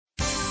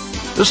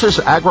This is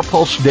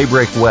AgriPulse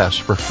Daybreak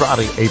West for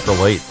Friday, April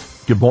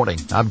 8th. Good morning.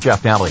 I'm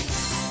Jeff Nally.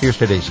 Here's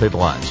today's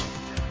headlines.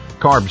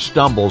 CARB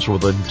stumbles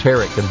with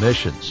enteric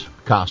emissions.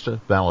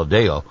 Costa,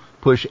 Valadeo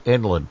push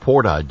inland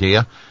port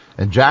idea,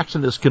 and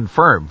Jackson is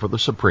confirmed for the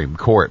Supreme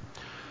Court.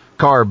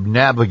 CARB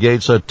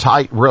navigates a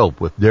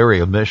tightrope with dairy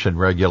emission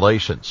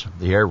regulations.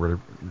 The Air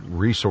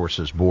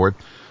Resources Board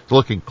is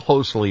looking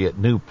closely at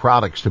new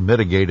products to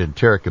mitigate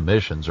enteric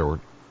emissions,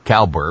 or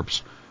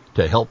CalBurps,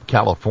 to help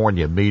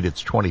California meet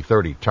its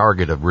 2030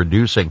 target of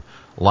reducing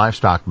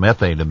livestock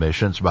methane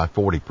emissions by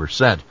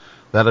 40%,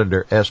 that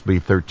under SB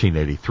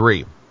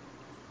 1383.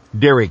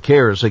 Dairy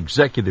Care's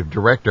Executive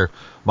Director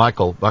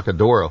Michael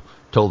Bacadoro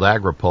told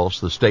AgriPulse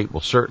the state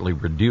will certainly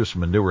reduce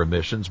manure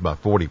emissions by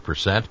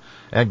 40%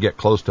 and get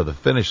close to the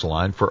finish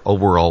line for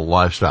overall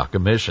livestock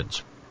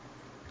emissions.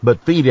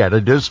 But feed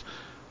additives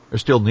are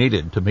still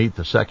needed to meet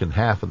the second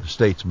half of the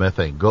state's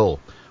methane goal.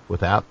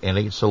 Without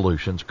any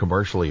solutions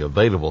commercially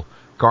available,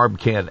 CARB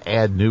can't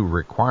add new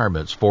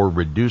requirements for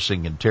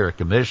reducing enteric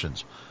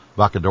emissions.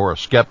 Bacadoro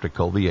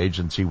skeptical the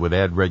agency would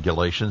add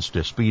regulations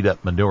to speed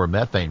up manure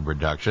methane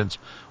reductions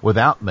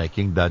without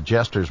making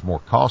digesters more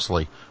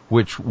costly,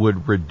 which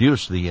would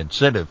reduce the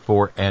incentive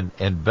for an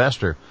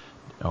investor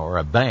or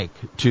a bank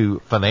to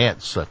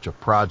finance such a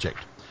project.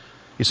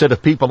 He said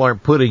if people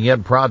aren't putting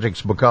in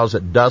projects because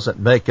it doesn't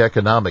make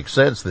economic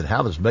sense, then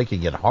how does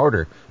making it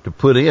harder to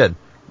put in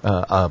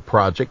a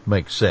project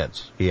make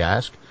sense, he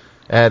asked,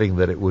 adding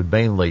that it would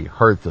mainly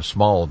hurt the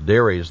small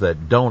dairies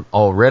that don't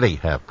already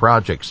have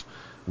projects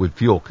with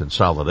fuel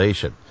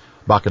consolidation.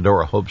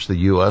 Bacadoro hopes the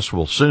U.S.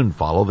 will soon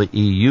follow the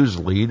EU's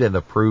lead and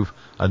approve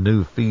a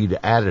new feed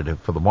additive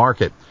for the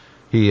market.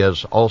 He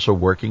is also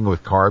working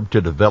with CARB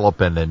to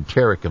develop an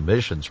enteric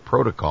emissions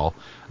protocol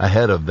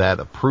ahead of that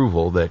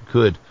approval that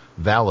could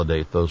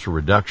validate those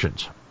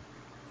reductions.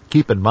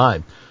 Keep in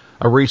mind,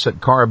 a recent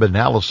CARB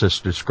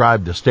analysis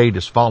described the state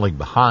as falling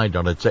behind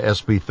on its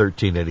SB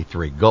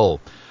 1383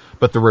 goal.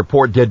 But the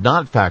report did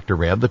not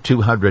factor in the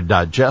 200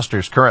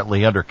 digesters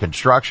currently under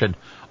construction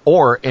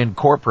or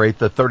incorporate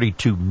the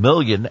 $32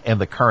 million in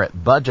the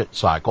current budget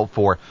cycle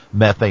for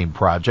methane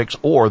projects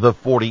or the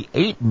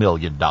 $48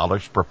 million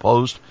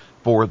proposed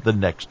for the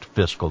next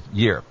fiscal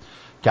year.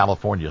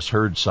 California's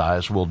herd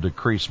size will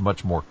decrease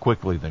much more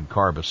quickly than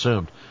CARB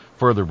assumed,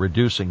 further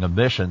reducing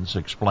emissions,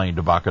 explained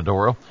to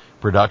Bacadoro.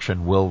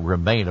 Production will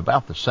remain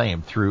about the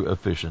same through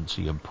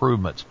efficiency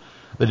improvements.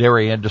 The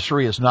dairy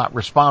industry is not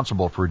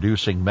responsible for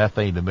reducing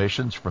methane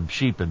emissions from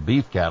sheep and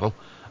beef cattle.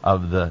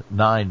 Of the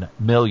 9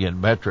 million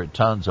metric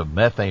tons of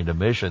methane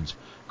emissions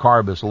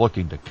CARB is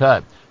looking to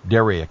cut,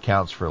 dairy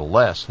accounts for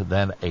less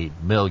than 8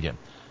 million.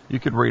 You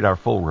can read our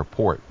full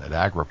report at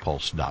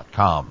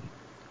agripulse.com.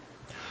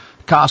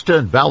 Costa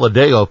and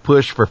Valadeo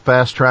push for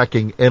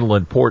fast-tracking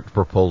inland port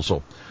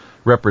proposal.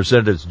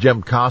 Representatives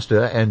Jim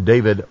Costa and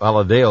David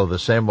Valadeo of the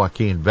San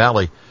Joaquin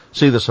Valley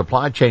see the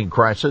supply chain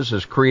crisis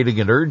as creating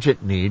an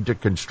urgent need to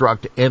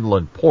construct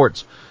inland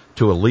ports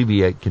to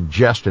alleviate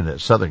congestion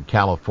at Southern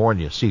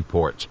California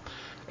seaports.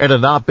 In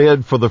an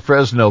op-ed for the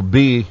Fresno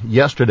Bee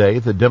yesterday,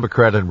 the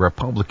Democrat and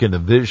Republican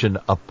envision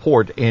a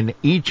port in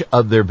each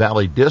of their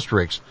valley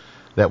districts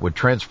that would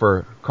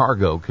transfer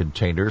cargo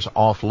containers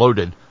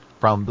offloaded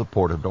from the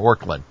Port of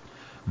Oakland.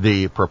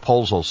 The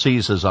proposal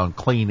seizes on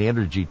clean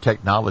energy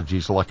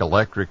technologies like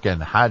electric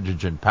and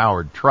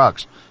hydrogen-powered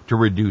trucks to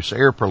reduce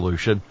air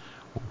pollution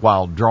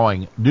while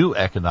drawing new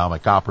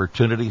economic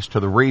opportunities to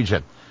the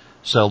region.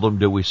 Seldom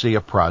do we see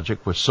a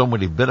project with so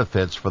many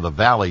benefits for the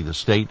valley, the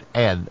state,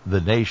 and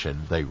the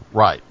nation, they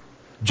write.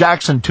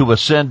 Jackson to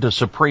ascend to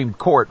Supreme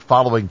Court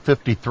following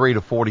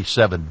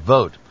 53-47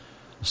 vote.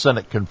 The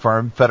Senate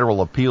confirmed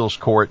Federal Appeals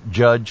Court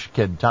Judge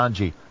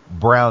Ketanji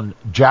Brown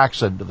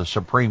Jackson to the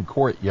Supreme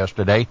Court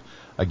yesterday.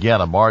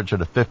 Again, a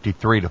margin of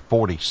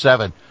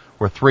 53-47,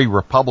 where 3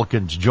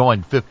 Republicans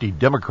joined 50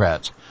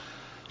 Democrats.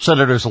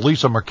 Senators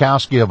Lisa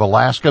Murkowski of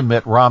Alaska,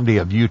 Mitt Romney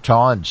of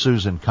Utah, and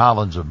Susan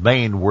Collins of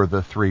Maine were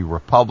the 3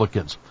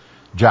 Republicans.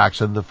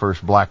 Jackson, the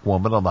first black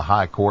woman on the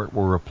high court,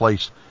 will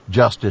replace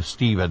Justice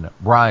Stephen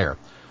Breyer.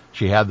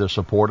 She had the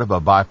support of a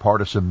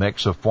bipartisan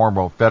mix of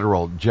former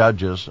federal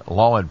judges,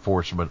 law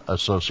enforcement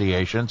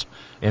associations,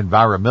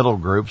 environmental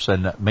groups,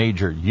 and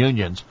major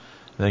unions,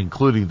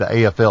 including the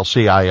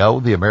AFL-CIO,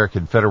 the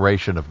American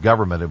Federation of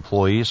Government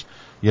Employees,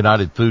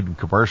 United Food and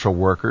Commercial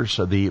Workers,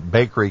 the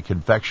Bakery,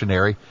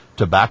 Confectionery,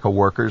 Tobacco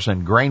Workers,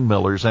 and Grain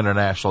Millers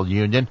International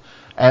Union,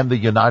 and the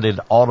United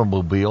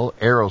Automobile,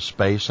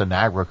 Aerospace, and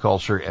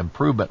Agriculture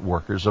Improvement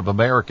Workers of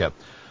America.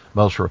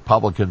 Most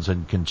Republicans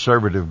and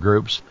conservative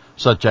groups,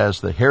 such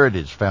as the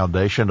Heritage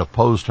Foundation,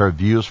 opposed her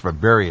views for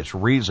various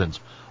reasons,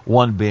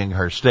 one being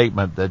her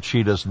statement that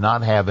she does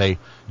not have a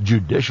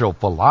judicial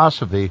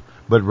philosophy,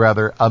 but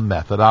rather a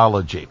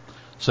methodology.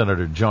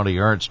 Senator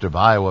Joni Ernst of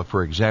Iowa,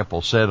 for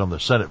example, said on the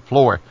Senate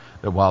floor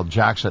that while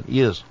Jackson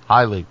is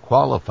highly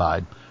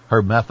qualified,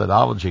 her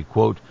methodology,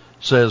 quote,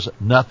 says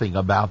nothing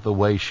about the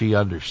way she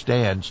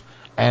understands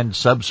and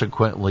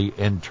subsequently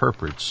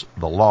interprets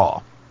the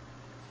law.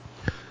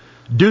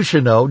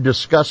 Ducheneau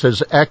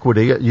discusses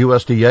equity at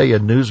USDA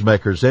and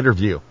newsmakers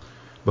interview.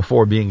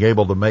 Before being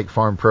able to make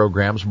farm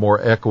programs more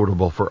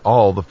equitable for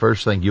all, the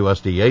first thing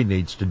USDA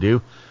needs to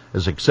do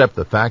is accept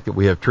the fact that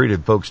we have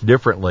treated folks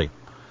differently.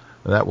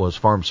 That was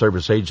Farm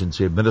Service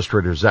Agency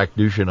Administrator Zach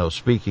Ducheneau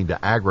speaking to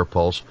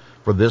AgriPulse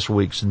for this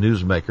week's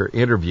newsmaker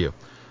interview.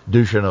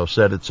 Ducheneau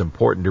said it's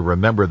important to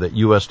remember that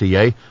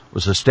USDA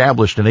was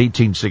established in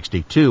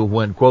 1862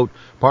 when, quote,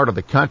 part of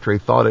the country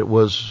thought it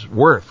was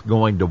worth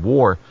going to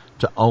war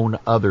to own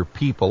other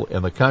people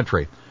in the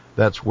country.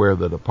 That's where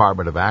the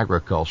Department of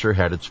Agriculture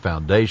had its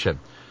foundation.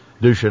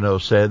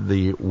 Ducheneau said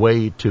the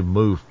way to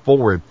move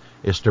forward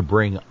is to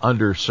bring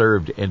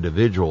underserved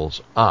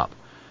individuals up.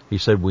 He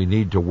said we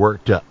need to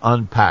work to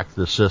unpack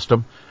the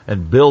system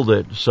and build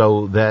it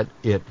so that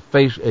it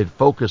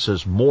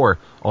focuses more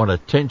on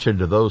attention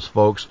to those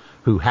folks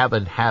who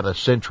haven't had a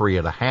century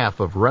and a half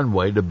of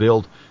runway to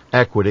build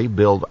equity,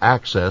 build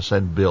access,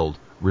 and build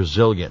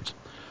resilience.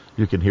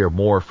 You can hear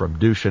more from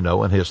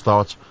Ducheneau and his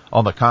thoughts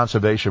on the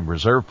Conservation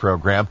Reserve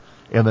Program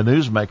in the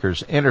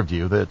newsmaker's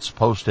interview that's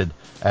posted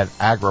at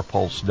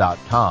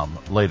agripulse.com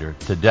later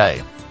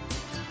today.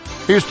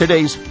 Here's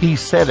today's He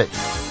Said It.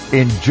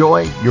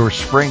 Enjoy your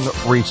spring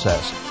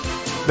recess.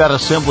 That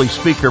Assembly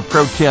Speaker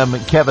Pro Tem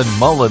Kevin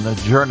Mullen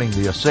adjourning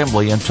the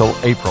Assembly until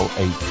April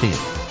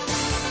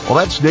 18th. Well,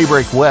 that's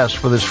Daybreak West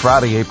for this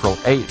Friday, April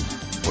 8th.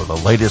 For the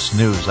latest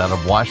news out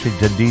of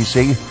Washington,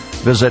 D.C.,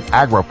 visit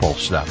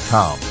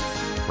agripulse.com.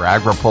 For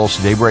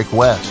AgriPulse Daybreak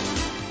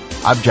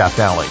West, I'm Jeff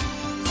Alley.